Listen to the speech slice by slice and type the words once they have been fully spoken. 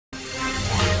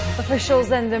Officials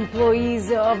and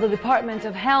employees of the Department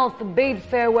of Health bade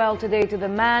farewell today to the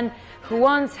man who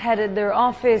once headed their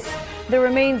office. The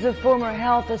remains of former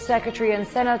Health Secretary and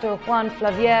Senator Juan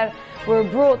Flavier were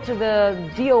brought to the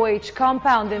DOH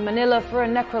compound in Manila for a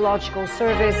necrological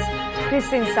service.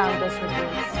 Santos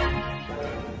reports.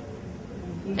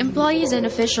 Employees and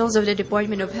officials of the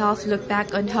Department of Health look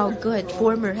back on how good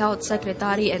former Health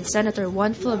Secretary and Senator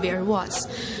Juan Flavier was.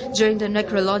 During the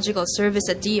necrological service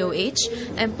at DOH,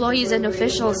 employees and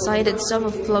officials cited some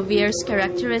of Flavier's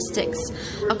characteristics.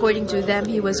 According to them,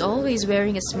 he was always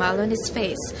wearing a smile on his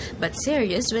face, but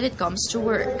serious when it comes to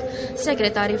work.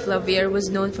 Secretary Flavier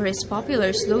was known for his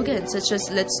popular slogans such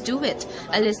as "Let's do it,"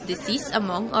 "Alis disease,"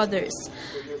 among others.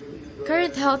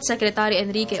 Current Health Secretary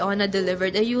Enrique Ona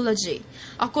delivered a eulogy.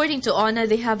 According to Ona,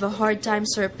 they have a hard time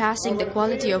surpassing the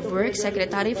quality of work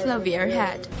Secretary Flavier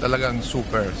had. Talagang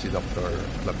super si Dr.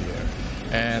 Flavier.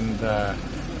 And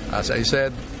as I said,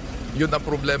 yun ang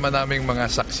problema naming mga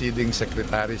succeeding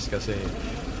secretaries kasi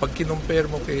pag kinumpare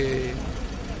mo kay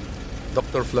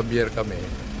Dr. Flavier kami,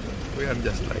 we are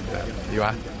just like that. Di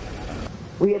ba?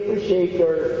 We appreciate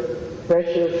your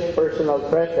precious personal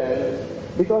presence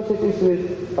because it is with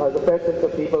the presence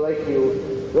of people like you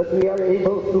that we are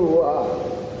able to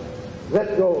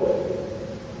let go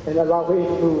and allow him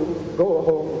to go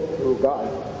home to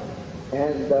God.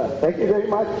 And thank you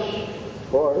very much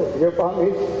for your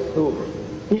promise to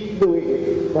keep doing it.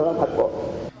 Salamat po.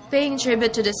 Paying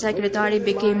tribute to the secretary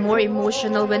became more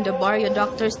emotional when the barrio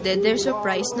doctors did their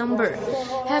surprise number.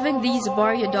 Having these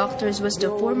barrio doctors was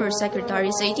the former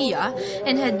secretary's idea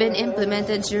and had been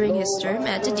implemented during his term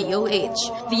at the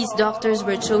DOH. These doctors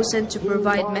were chosen to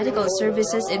provide medical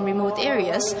services in remote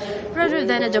areas rather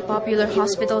than at the popular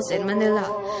hospitals in Manila.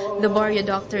 The barrio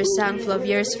doctors sang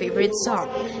Flavier's favorite song.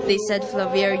 They said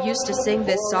Flavier used to sing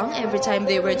this song every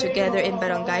time they were together in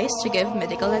barangays to give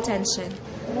medical attention.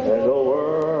 And the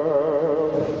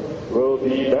world will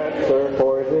be better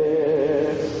for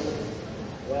this,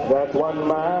 that one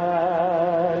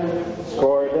man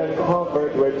scored and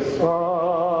covered with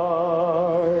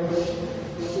scars,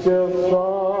 still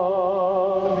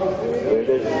strong with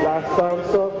his last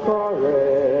ounce of pride.